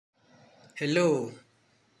Hello,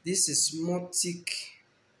 this is Motic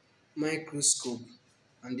microscope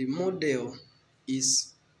and the model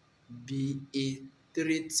is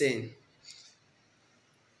BA310.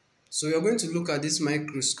 So we are going to look at this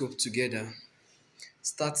microscope together,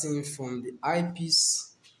 starting from the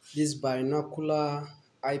eyepiece, this binocular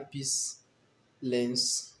eyepiece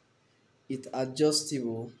lens. It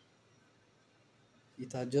adjustable,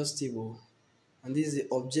 and this is the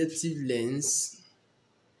objective lens.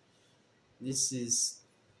 This is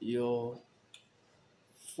your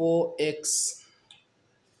 4x,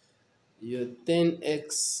 your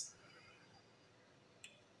 10x,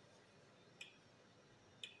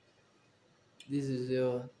 this is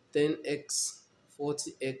your 10x,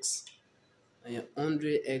 40x, and your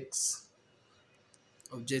 100x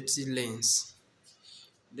objective lens.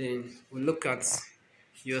 Then we look at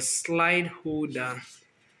your slide holder.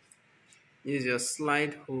 This is your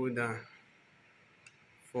slide holder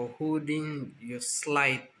for holding your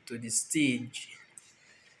slide to the stage,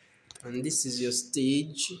 and this is your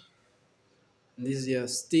stage. This is your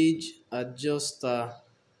stage adjuster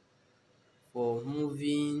for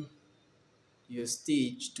moving your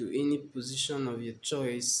stage to any position of your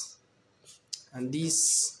choice. And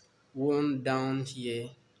this one down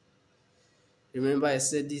here, remember I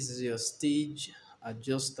said this is your stage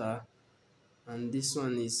adjuster, and this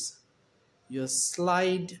one is your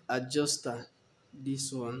slide adjuster.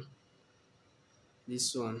 This one,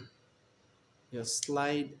 your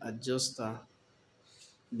slide adjuster.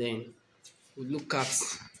 Then we look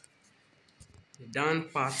at the down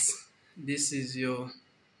part. This is your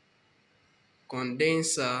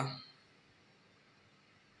condenser.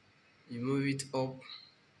 You move it up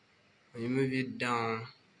and you move it down.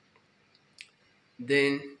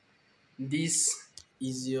 Then this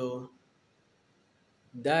is your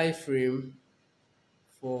diaphragm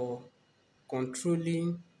for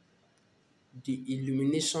controlling the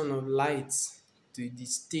illumination of light to the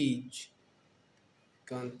stage. You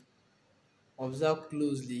can observe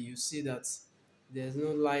closely, you see that there's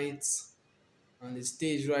no light on the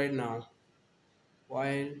stage right now,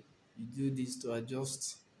 while you do this to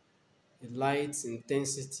adjust the light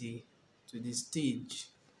intensity to the stage.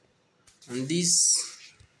 And this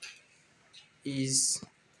is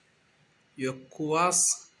your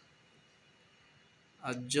coarse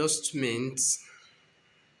adjustment,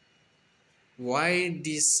 while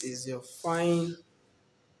this is your fine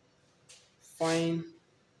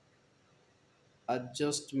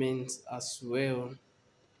adjustment as well.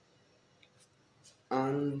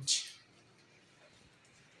 And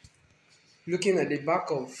looking at the back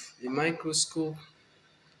of the microscope,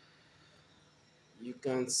 you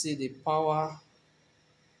can see the power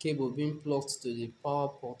cable being plugged to the power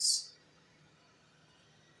ports.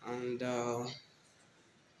 And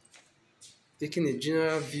taking a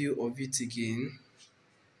general view of it again,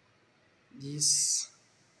 this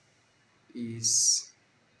is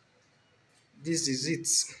it,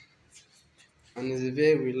 and it's a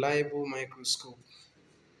very reliable microscope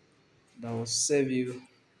that will serve you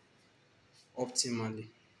optimally.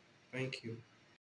 Thank you.